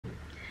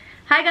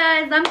Hi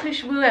guys, I'm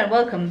Khusbu and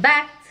welcome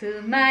back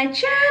to my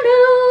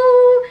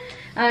channel.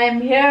 I'm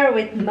here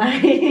with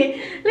my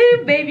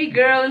little baby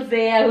girl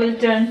ZEYA, who will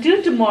turn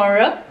 2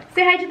 tomorrow.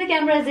 Say hi to the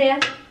camera,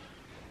 ZEYA.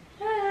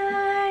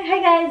 Hi. Hi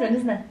guys, I'm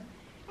Isna.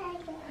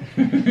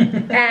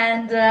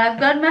 And I've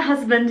got my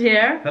husband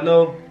here.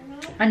 Hello.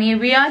 And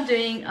we are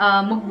doing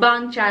a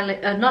mukbang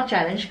challenge, not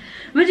challenge.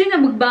 We're doing a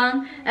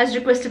mukbang as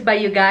requested by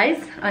you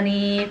guys. And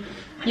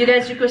you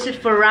guys requested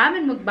for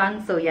ramen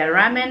mukbang, so yeah,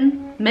 ramen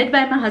made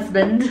by my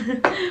husband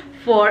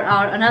for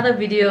our another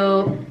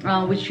video,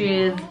 which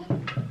is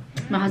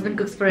my husband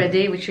cooks for a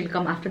day, which will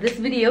come after this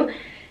video.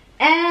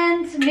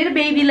 And little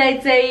baby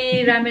like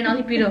say ramen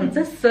only piro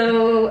huncha,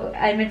 so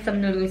I made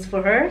some noodles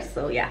for her.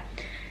 So yeah,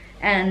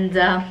 and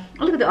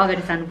look at the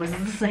agadi sanu parcha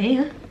jasto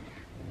है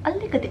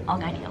अलिकति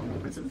अगाडि आउनु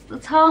पर्छ जस्तो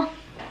छ.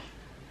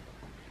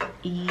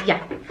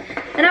 Yeah,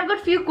 and I've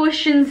got few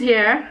questions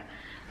here,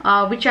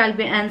 which I'll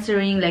be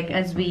answering like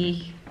as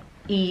we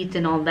eat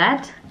and all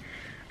that.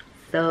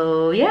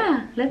 So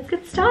yeah, let's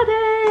get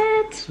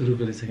started. सुरु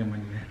गरेछ के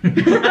मैले.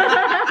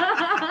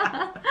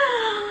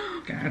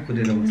 कहाँ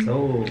कुरेर बस्छौ?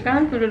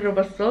 कहाँ कुरेर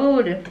बस्छौ?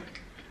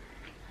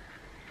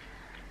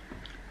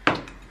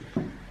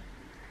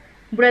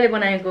 बुढाले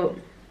बनाएको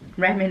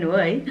रामेन हो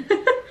है.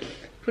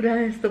 पुरा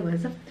यस्तो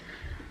भएछ.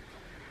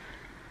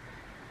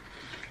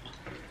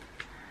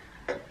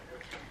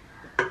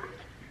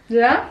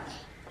 Yeah?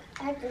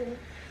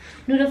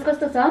 Noodles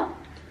कस्तो छ?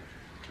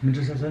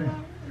 मिठो छ नि.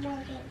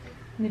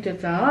 मिठो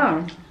छ.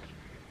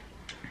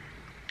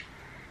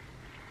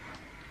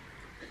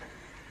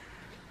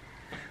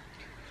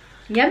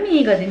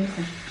 Yummy गरिदिनुहोस्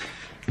न.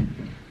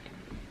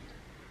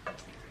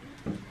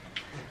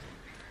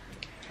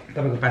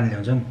 तपाईको पानी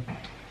ल्याउँछ नि.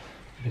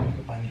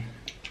 लिएको पानी.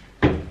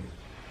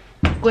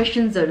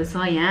 क्वेशन्सहरु छ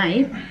यहाँ है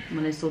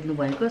मलाई सोध्नु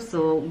भएको, सो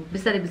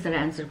बिस्तारै बिस्तारै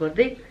आन्सर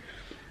गर्दै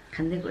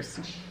खाँदै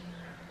गर्छु.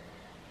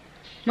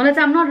 मलाई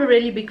चाहिँ I'm not a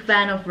really big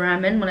fan of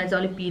ramen. मलाई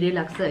चाहिँ अलि पिरै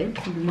लाग्छ है.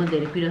 म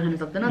धेरै पिरो खान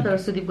सक्दैन, तर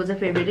सुदीपको चाहिँ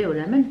फेभरेटै हो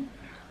ramen.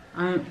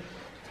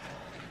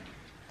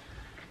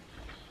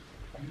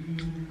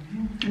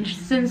 And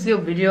since यो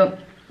video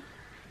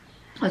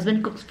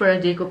husband cooks for a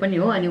day को पनि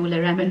हो अनि उले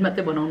ramen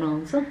मात्रै बनाउन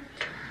आउँछ,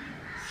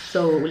 so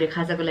उले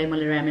खाजाको लागि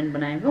मलाई ramen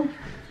बनाएको.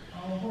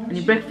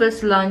 अनि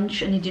breakfast,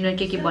 lunch अनि dinner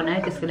के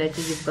बनाए त्यसको लागि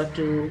चाहिँ you've got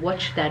to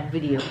watch that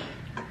video.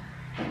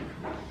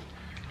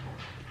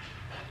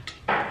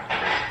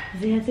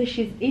 ZEYA says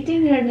she's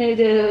eating her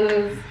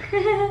noodles.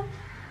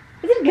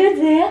 Is it good,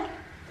 ZEYA?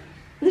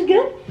 Is it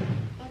good?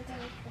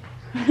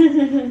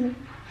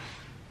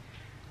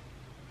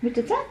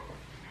 Miఠो छ?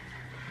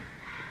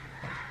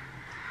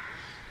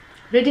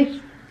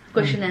 Ready?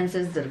 Question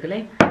answers जरुको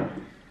लागि.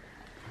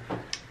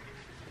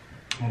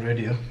 I'm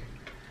ready हो.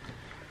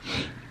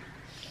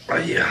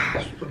 आया,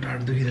 सुस्तो ढाड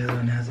दुखिरहेछ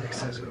भने आज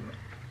एक्सरसाइज गर्नु.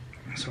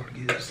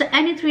 सड्किन्छ. So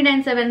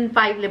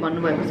any3975 ले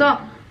भन्नु भएको छ.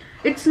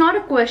 It's not a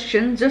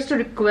question, just a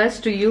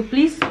request to you.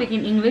 Please speak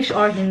in English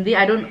or Hindi.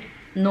 I don't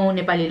know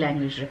Nepali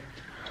language.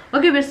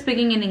 Okay, we're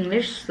speaking in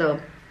English, so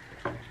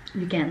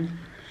you can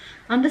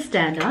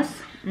understand us.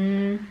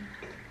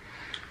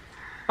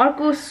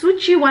 अर्को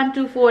Suchi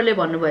 124 ले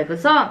भन्नु भएको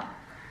छ.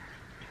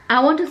 I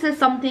want to say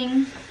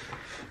something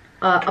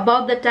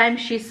about the time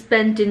she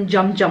spent in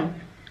Jum Jum.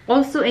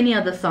 Also, any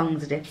other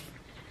songs, Dave?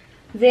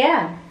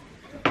 ZEYA,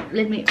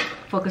 let me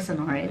focus on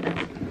her.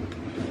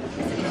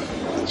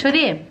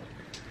 छोरी,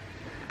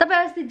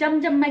 तपाईं अस्ति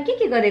जमजममा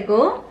के गरेको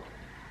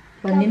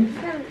भनिदिनु.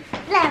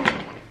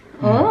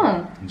 हो,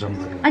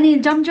 अनि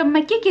जमजममा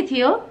के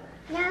थियो?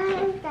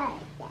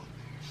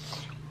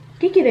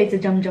 के रहेछ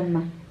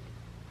जमजममा?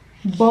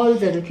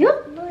 बल्सहरु थियो?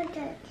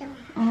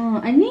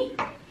 अनि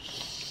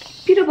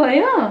पिरो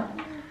भयो?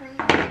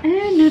 ए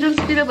नुडल्स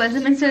पिरो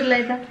भएछ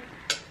मान्छेहरुलाई त.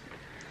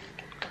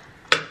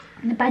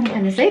 अनि पानी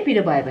खानुस् है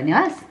पिरो भयो भने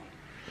हस्.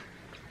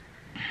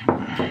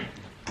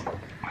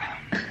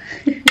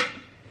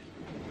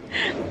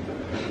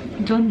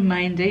 Don't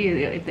mind है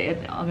यता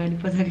अगाडि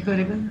पछाडि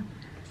गरेको.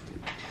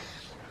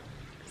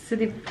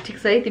 सुदीप ठिक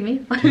छ है तिमी?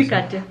 अलि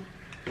काट्यो.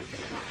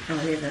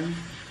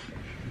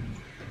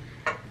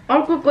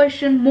 अर्को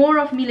क्वेशन more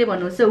of me ले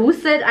भन्नुहोस्. So who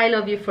said I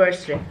love you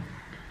first रे?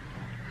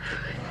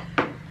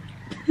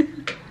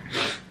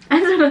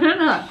 Answer गर्नु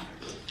न.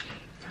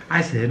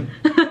 I said.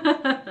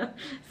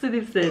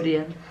 Sudeep said,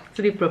 yeah.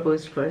 Sudeep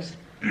proposed first.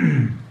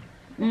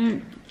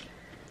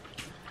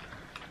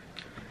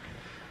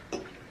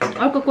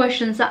 अर्को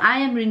क्वेशन छ. I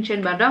am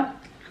Rinchen बाट.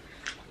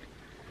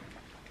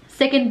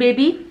 Second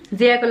baby,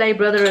 ZEYA को लागि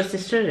brother or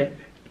sister रे?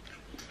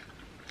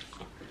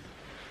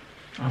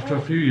 After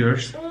a few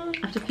years.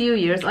 After few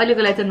years.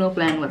 अहिलेको लागि चाहिँ no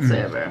plan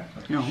whatsoever.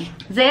 No.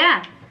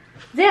 ZEYA,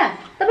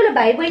 तपाईलाई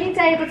भाइ बहिनी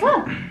चाहिएको छ?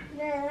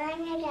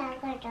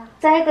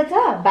 चाहिएको छ?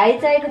 भाइ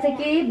चाहिएको छ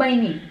कि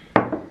बहिनी?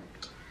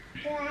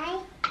 भाइ?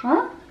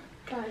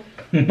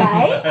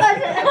 भाइ?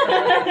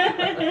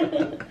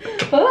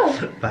 हो?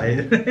 भाइ.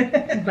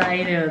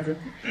 भाइ रे हजुर.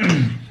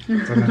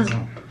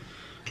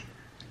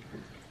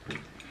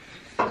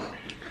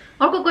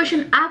 अर्को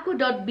क्वेशन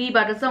आको.b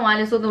बाट छ.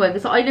 उहाँले सोध्नु भएको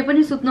छ अहिले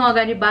पनि सुत्नु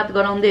अगाडि बात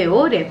गराउँदै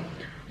हो रे.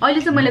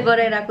 अहिले चाहिँ मैले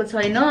गराइरहेको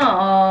छैन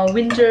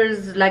विन्टर्स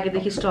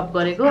लागेदेखि स्टप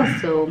गरेको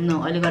सो न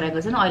अहिले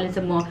गराएको छैन अहिले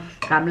चाहिँ म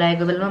घाम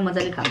लागेको बेलामा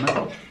मजाले घाममा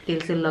तेल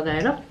सेल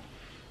लगाएर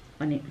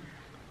अनि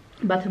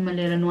बाथरुममा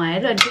लिएर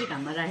नुहाएर अनि फेरि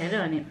घाममा राखेर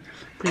अनि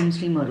क्रिम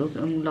स्लिमहरू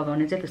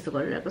लगाउने चाहिँ त्यस्तो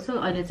गरिरहेको छु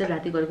अहिले चाहिँ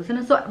राति गरेको छैन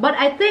so but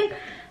I think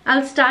I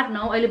will start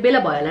now अहिले बेला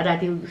भयो होला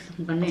राति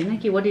गर्ने होइन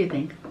कि वाट डु यु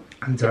थिङ्क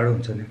जाडो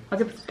हुन्छ नि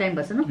अझै टाइम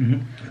भएछ न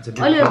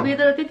अहिले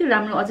वेदर त्यति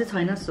राम्रो अझै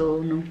छैन सो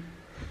नो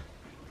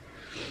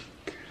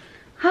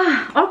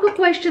अर्को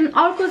क्वेसन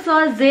अर्को छ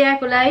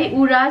जेयाको लागि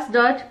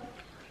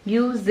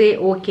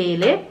uras.uzok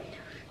ले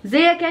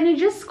जेया can you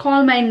just call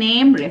my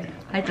name रे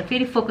है त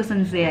फेरि फोकस अन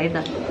जेया है त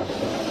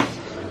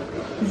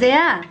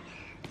जेया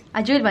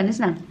हजुर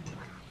भन्नुहोस् न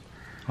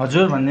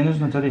हजुर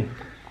भनिदिनुहोस् न छोरी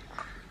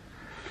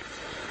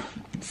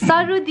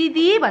सरु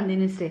दिदी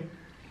भनिदिनुहोस् रे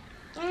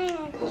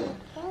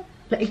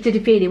ल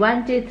एकचोटि फेरि 1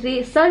 2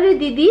 3 सरु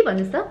दिदी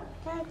भन्नुहोस् त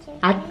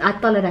हात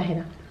तल राखेर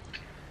ल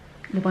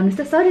भन्नुहोस्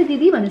त सरु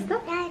दिदी भन्नुहोस् त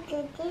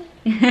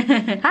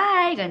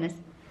हाई गर्नुहोस्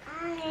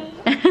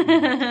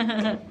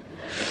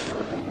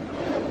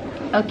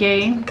ओके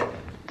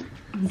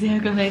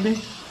जेयाको लागि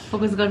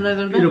फोकस गर्दा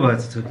गर्दा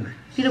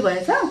पिरो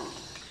भएछ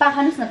पा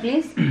खानुहोस् न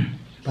प्लिज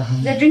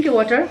ड्रिङ्क यु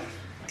वाटर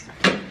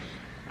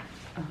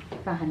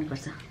पा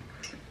खानुपर्छ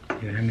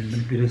यो रामेन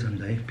पनि पिरो छ नि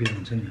त है पिरो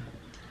हुन्छ नि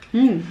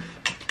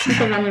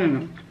त्यस्तो रामेन होइन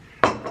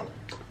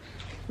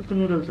उसको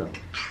नुडल्स हो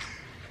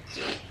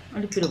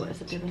अलिक पिरो भएछ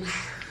त्यो पनि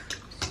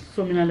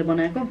सोमिनाले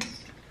बनाएको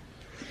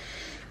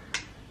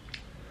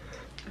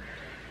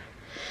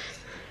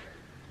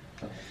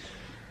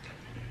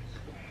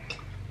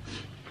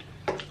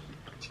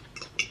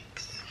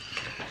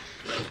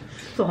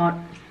so hot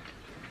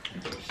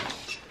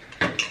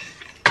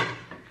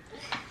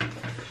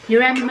यो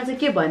रामेनमा चाहिँ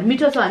के भयो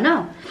मिठो छ होइन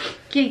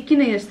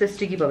किन यस्तो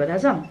स्टिकी भएको थाहा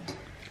छ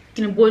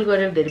किन बोइल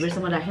गरेर धेरै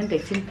बेरसम्म राखेँ नि त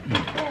एकछिन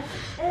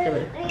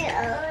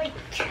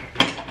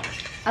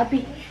अपी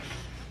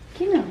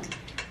किन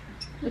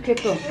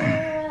उठेको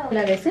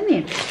लागेछ नि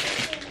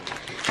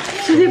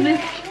सुदीपले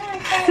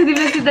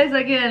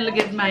सिधाइसक्यो look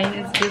at mine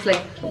it's just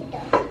like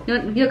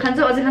यो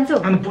खान्छौ अझै खान्छौ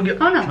खाऊ न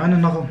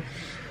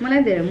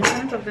मलाई धेरै म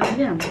खान सक्दैन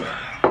कि हाम्रो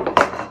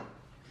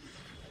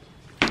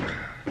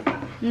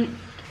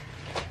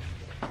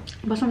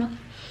बसौँ न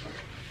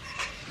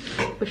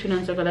क्वेसन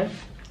आन्सरको लागि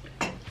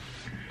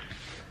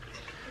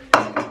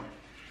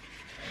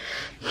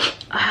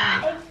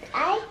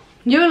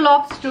यो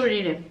लभ स्टोरी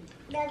रे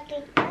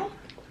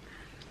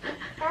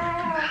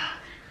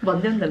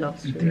भन्देऊ नि त लभ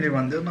स्टोरी तिमीले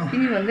भन्देऊ न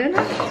तिमी भन्देऊ न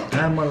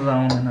मलाई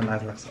आउँदैन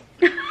लाज लाग्छ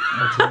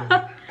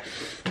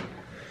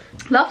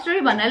लभ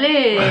स्टोरी भन्नाले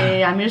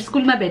हामीहरू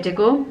स्कुलमा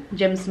भेटेको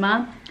जेम्समा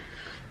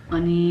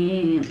अनि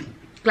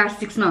क्लास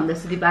 6 मा हुँदा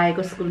सुदीप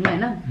आएको स्कुलमा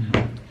होइन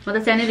म त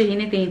सानैदेखि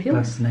नै त्यही थियो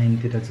क्लास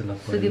 9 तिर चाहिँ लभ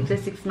सुदीप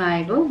चाहिँ 6 मा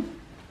आएको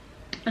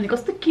अनि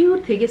कस्तो क्युट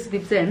थियो कि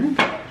सुदीप चाहिँ होइन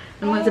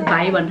अनि मैले चाहिँ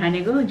भाइ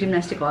भन्ठानेको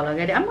जिम्नास्टिक हल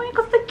अगाडि आमा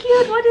कस्तो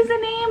cute what is the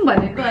name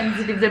भनेको अनि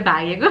सुदीप चाहिँ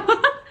भागेको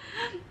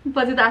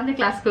पछि त आफ्नै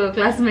क्लासको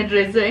क्लासमेट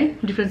रहेछ है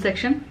डिफ्रेन्ट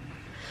सेक्सन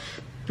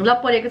लभ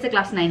परेको चाहिँ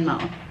क्लास 9 मा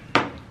हो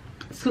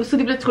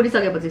सुदीपले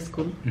छोडिसकेपछि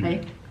स्कुल है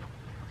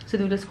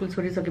सुदीपले स्कुल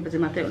छोडिसकेपछि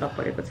मात्रै लभ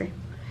परेको चाहिँ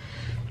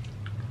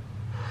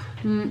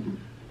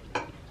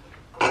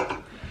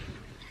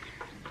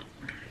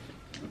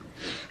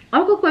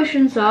अर्को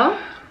क्वेसन छ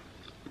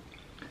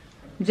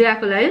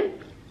जेयाको लागि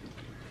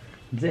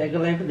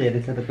पो धेरै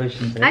छ त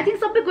क्वेसन आई थिङ्क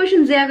सबै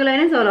क्वेसन जेयाको लागि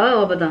नै छ होला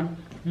अब त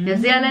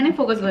जेयालाई नै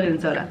फोकस गरे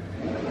हुन्छ होला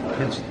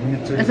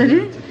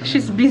शी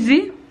इज बिजी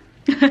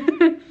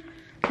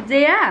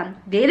जेया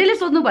धेरैले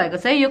सोध्नु भएको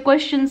छ यो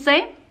क्वेसन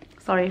चाहिँ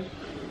सरी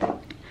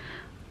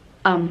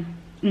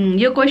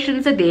यो क्वेसन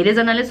चाहिँ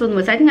धेरैजनाले सोध्नु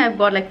भएको छ I think I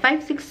got like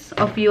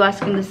 5-6 of you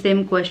asking the same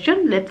question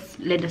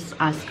let us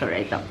ask her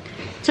है त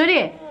छोरी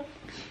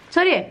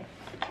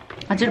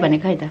हजुर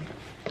भनेको है त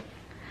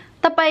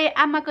तपाईँ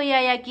आमाको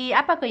याया कि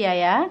आपाको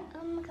याया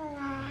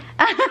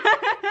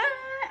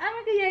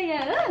आमाको याया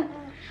हो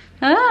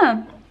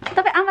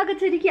तपाईँ आमाको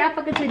छोरी कि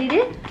आपाको छोरी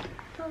रे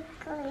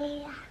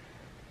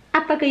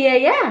आपाको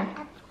याया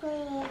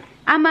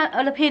आमा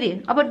फेरि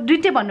अब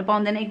दुइटै भन्नु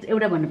पाउँदैन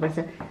एउटा भन्नुपर्छ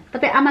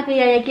तपाईँ आमाको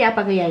याया कि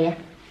आपाको याया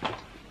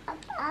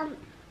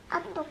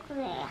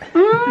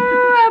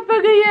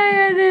आपाको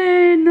याया रे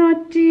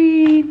नटी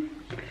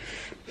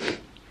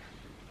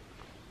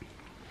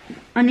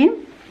अनि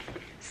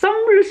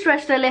समरू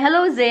श्रेष्ठले हेलो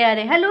जेया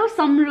रे हेलो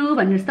समरू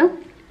भन्नुहोस् त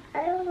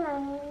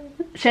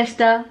श्रेष्ठ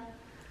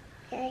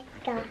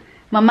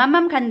म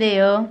मामाम खाँदै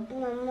हो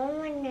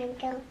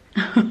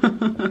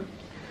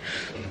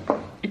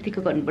यतिको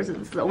गर्नुपर्छ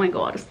जस्तो ओ माइ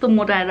गॉड यस्तो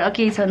मोटाएर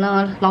केही छैन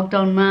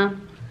लकडाउनमा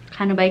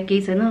खानु बाहेक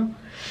केही छैन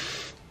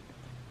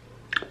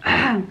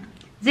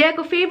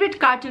जेयाको फेभरेट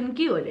कार्टुन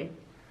के हो रे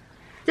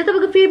जे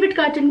तपाईको फेभरेट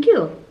कार्टुन के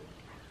हो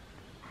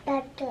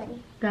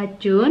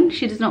cartoon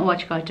she does not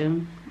watch cartoon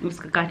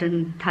उसको कार्टुन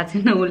थाहा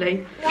छैन उसलाई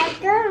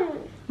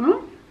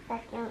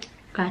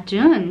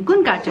कार्टुन कुन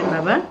कार्टुन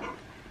बाबा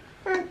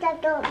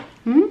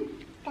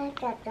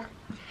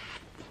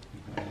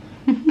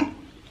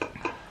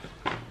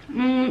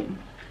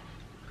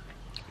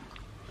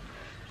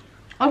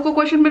अर्को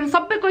क्वेसन पनि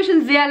सबै क्वेसन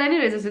जियालाई नै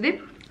रहेछ सुदीप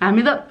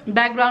हामी त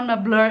ब्याकग्राउन्डमा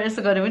ब्लर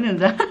यसो गरे पनि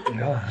हुन्छ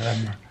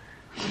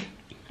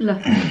ल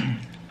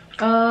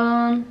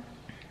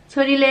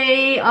छोरीले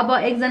अब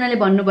एकजनाले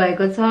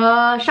भन्नुभएको छ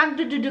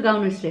शाकडुडुडु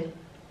गाउनुस् रे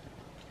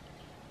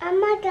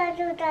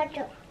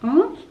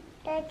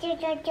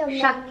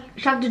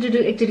शाकडुडुडु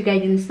एकचोटि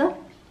गाइदिनुहोस् त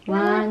 1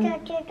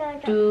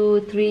 2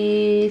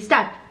 3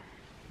 स्टार्ट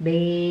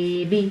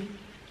बेबी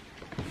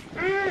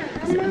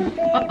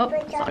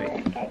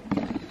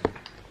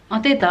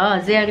त्यही त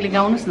जियाले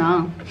गाउनुहोस् न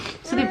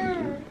सुदीप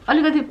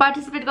अलिकति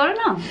पार्टिसिपेट गर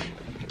न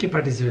के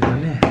पार्टिसिपेट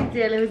गर्ने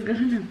जियाले उस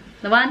गर्नु न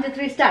 1 2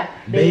 3 start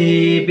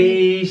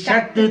Baby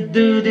shark do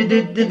do do do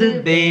do do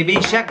baby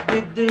shark do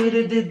do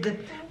do do do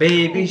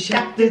baby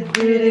shark do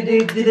do do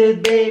do do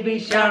baby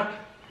shark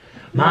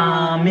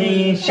mommy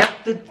shark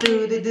do do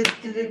do do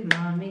do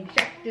mommy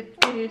shark do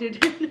do do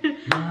do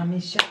mommy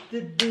shark do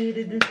do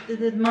do do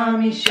do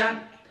mommy shark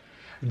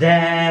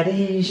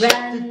daddy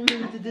shark do do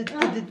do do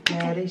do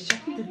daddy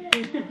shark do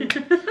do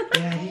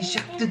daddy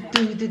shark do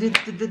do do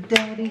do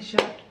daddy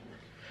shark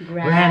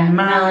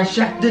Grandma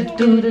shark do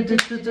do do do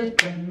do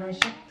grandma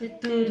shark do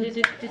do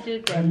do do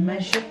grandma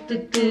shark do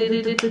do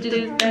do do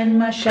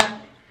grandma shark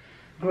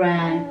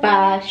Grandpa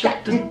shark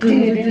do do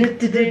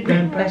do do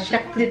grandpa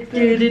shark do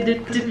do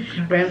do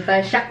grandpa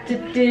shark do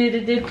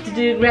do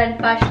do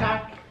grandpa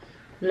shark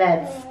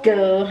Let's go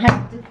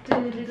hunt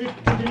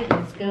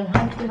let's go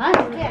hunt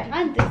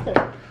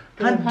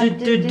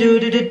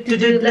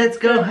let's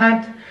go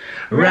hunt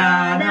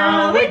Run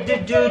away,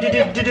 run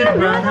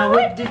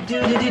away,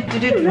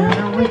 run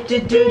away,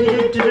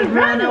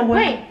 run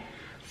away.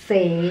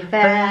 Safe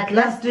at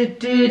last, safe at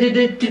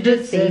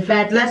last, safe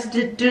at last,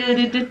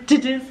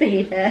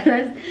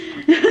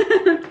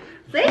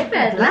 safe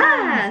at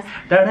last.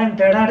 Da-dang,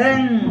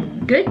 da-da-dang.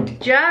 Good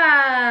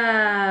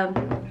job.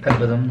 Kali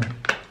bajam na.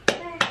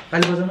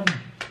 Kali bajam na.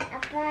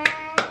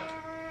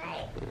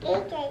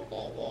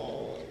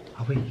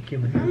 Abai ke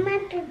bhane?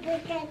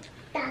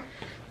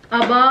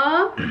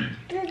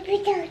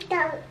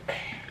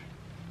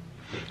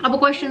 अब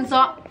question छ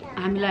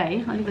हामीलाई है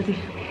अलिकति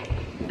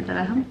यता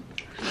राखौँ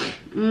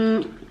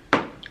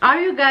are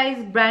you guys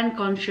brand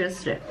conscious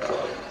रे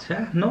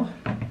no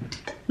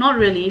not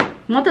really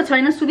म त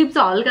छैन सुदीप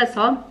चाहिँ हल्का छ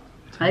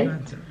है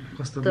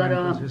तर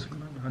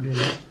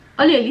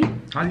अलिअलि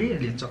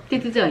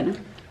त्यति चाहिँ होइन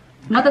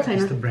म त छैन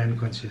ब्रान्ड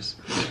कन्सियस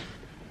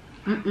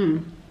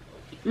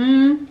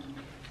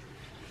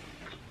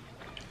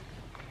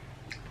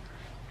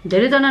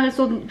धेरैजनाले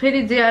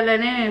फेरि जियालाई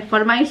नै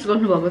फरमाइस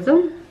गर्नुभएको छ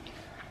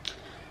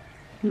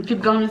गीत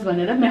गाउनुहोस्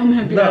भनेर म्याउ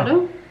म्याउ बिरालो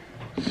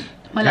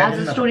मैले आज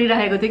स्टोरी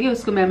राखेको थिएँ कि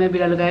उसको म्याउ म्याउ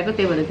बिरालो गाएको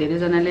त्यही भएर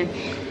धेरैजनाले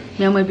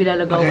म्याउ म्याउ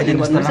बिरालो गाउ भनेर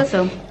भन्नुहुन्छ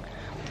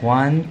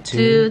 1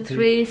 2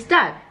 3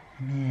 स्टार्ट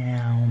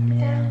म्याउ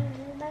म्याउ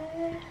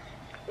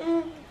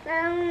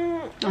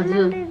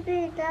हजुर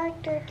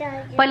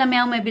पहिला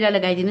म्याउ म्याउ बिरालो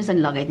गाइदिनुहोस्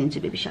अनि लगाइदिन्छु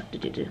baby shark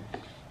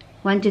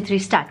 1 2 3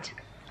 start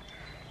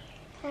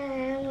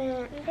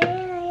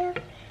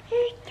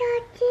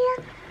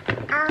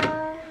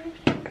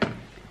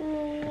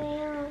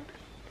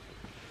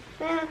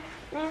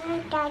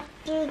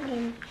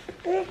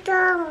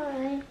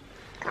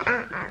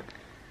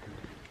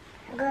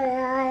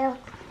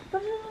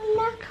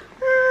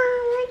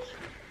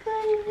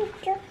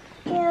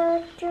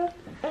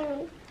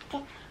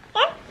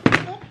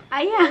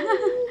Ayah.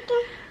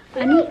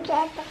 Ani.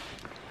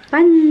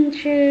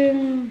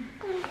 Punching.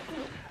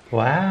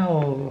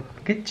 Wow,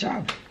 good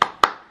job.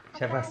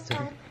 Shabash.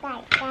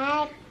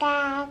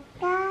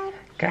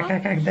 Kak,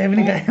 dah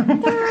ni kak.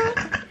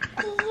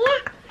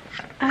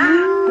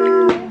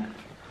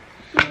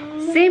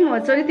 Same हो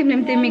चोरी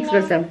तिमीले पनि मिक्स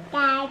गर्छौ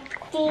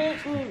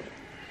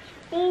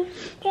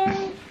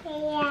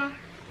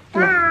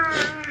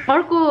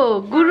अर्को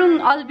गुरुङ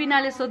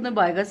अल्बिनाले सोध्नु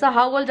भएको छ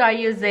हाउ ओल्ड आर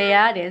यु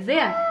जेया रे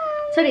जेया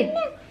sorry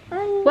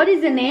what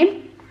is your name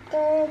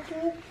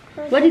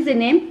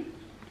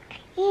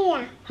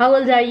how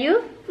old are you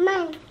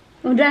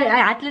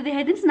हातले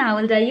देखाइदिनुस् न हाउ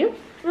ओल्ड आर यु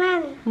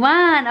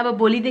 1 अब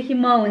भोलिदेखि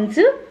म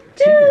हुन्छु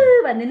 2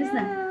 भनिदिनुस् न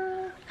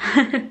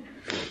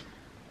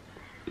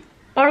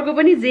अर्को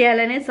पनि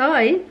जेयालाई नै छ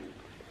है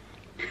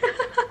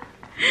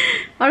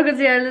अर्को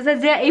जेयालाई चाहिँ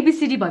जेया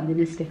एबीसीडी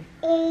भनिदिनुस् रे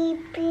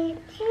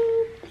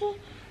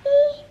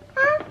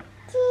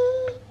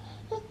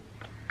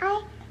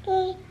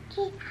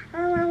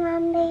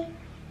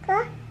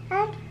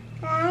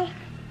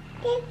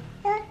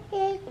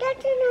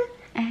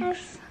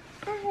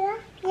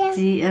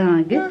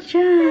Good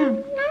job.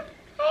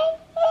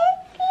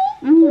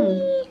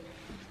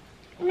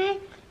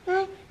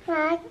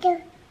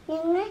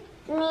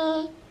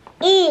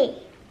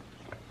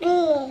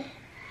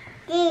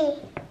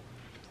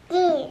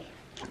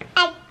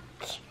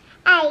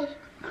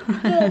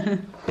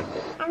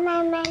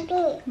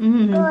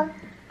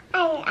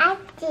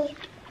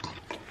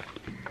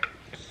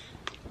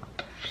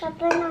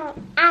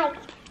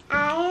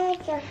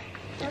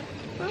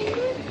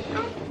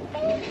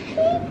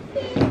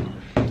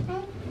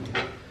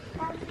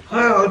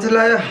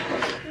 चलायो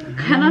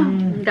खाना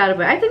गाह्रो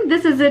भयो. I think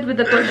this is it with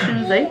the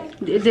questions है.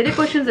 धेरै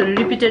क्वेशन्सहरु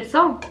रिपिटेड छ.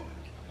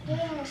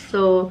 So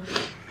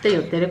त्यही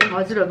हो. धेरै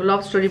हजुरहरुको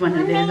लभ स्टोरी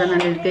भनेर धेरै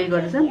जनाले केही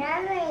गरेछन्.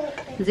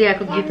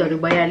 जेयाको गीतहरु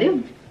भइहाल्यो.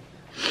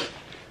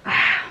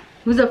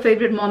 Who's your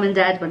favorite mom and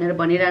dad भनेर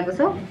भनिरहेको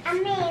छ.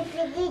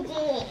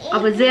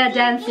 अब जेया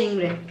डान्सिङ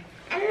रे.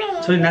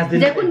 छोरी नाच्दै.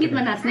 जेया कुन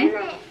गीतमा नाच्ने?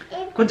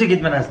 कुन चाहिँ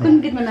गीतमा नाच्ने? कुन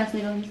गीतमा नाच्ने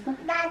गर्नुस् त?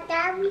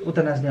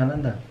 उता नाच्ने होला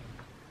नि त.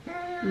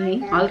 नि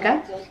हल्का.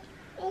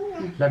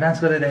 ल डान्स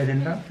गरेर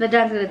देखाइदिनु त. ल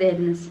डान्स गरेर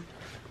देखाइदिनुस्.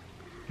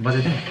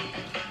 बजाइदिनु.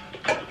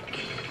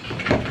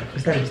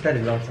 बिस्तारै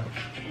बिस्तारै लाउँछ.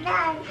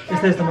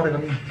 यस्तो मात्रै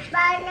गर्नु.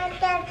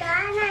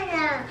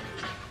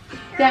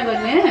 त्यहाँ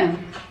गर्ने?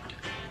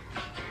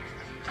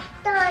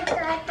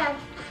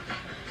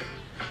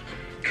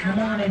 Come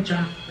on and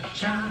jump.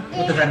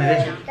 उता जाने रे.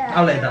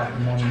 आउला यता.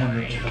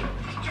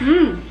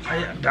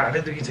 आया ढाडे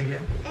दुखी छ के.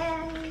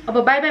 अब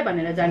बाइ बाइ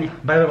भनेर जाने.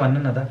 बाइ बाइ भन्नु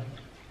न त.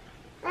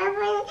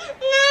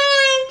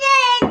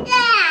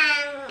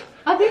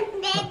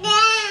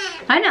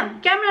 हैन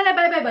क्यामेरालाई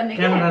बाइ बाइ भन्ने के?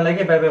 क्यामेरालाई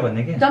के बाइ बाइ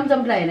भन्ने के?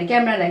 जमजमलाई हैन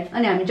क्यामेरालाई.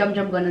 अनि हामी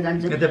जमजम गर्न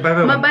जान्छौँ. त्यो बाइ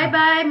बाइ. म बाइ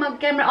बाइ म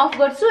क्यामेरा अफ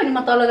गर्छु अनि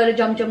म तल गएर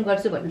जमजम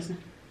गर्छु भन्नुस् न.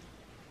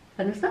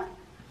 भन्नुस् त?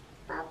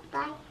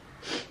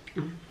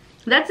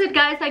 That's it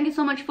guys, thank you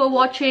so much for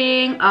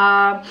watching.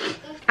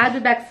 I'll be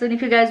back soon.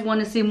 If you guys want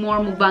to see more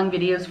mukbang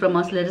videos from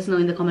us, let us know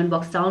in the comment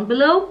box down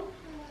below.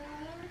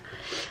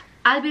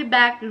 I'll be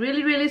back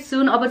really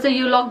soon. अब चाहिँ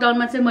यो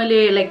लकडाउनमा चाहिँ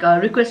मैले like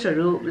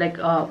रिक्वेस्टहरु like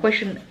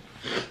question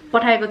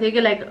पठाएको थिएँ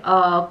कि like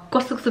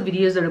कस्तो कस्तो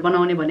भिडियोजहरु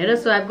बनाउने भनेर.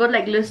 So I've got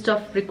like list of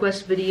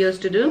request videos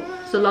to do.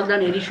 So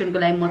lockdown एडिसनको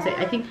लागि म चाहिँ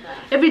I think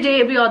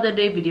every other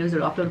day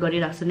भिडियोजहरु upload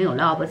गरिराख्छु नै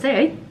होला अब चाहिँ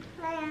है.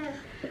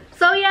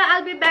 So yeah,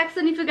 I'll be back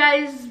soon. If you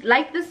guys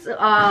like this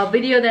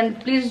video, then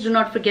please do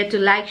not forget to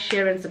like,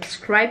 share and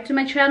subscribe to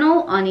my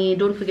channel. And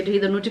don't forget to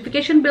hit the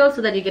notification bell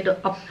so that you get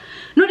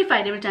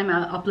notified every time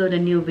I upload a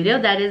new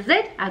video. That is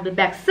it. I'll be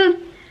back soon.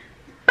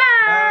 Bye.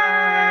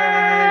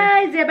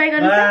 Bye.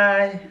 Bye.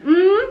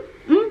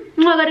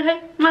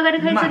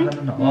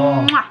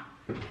 Bye. Bye.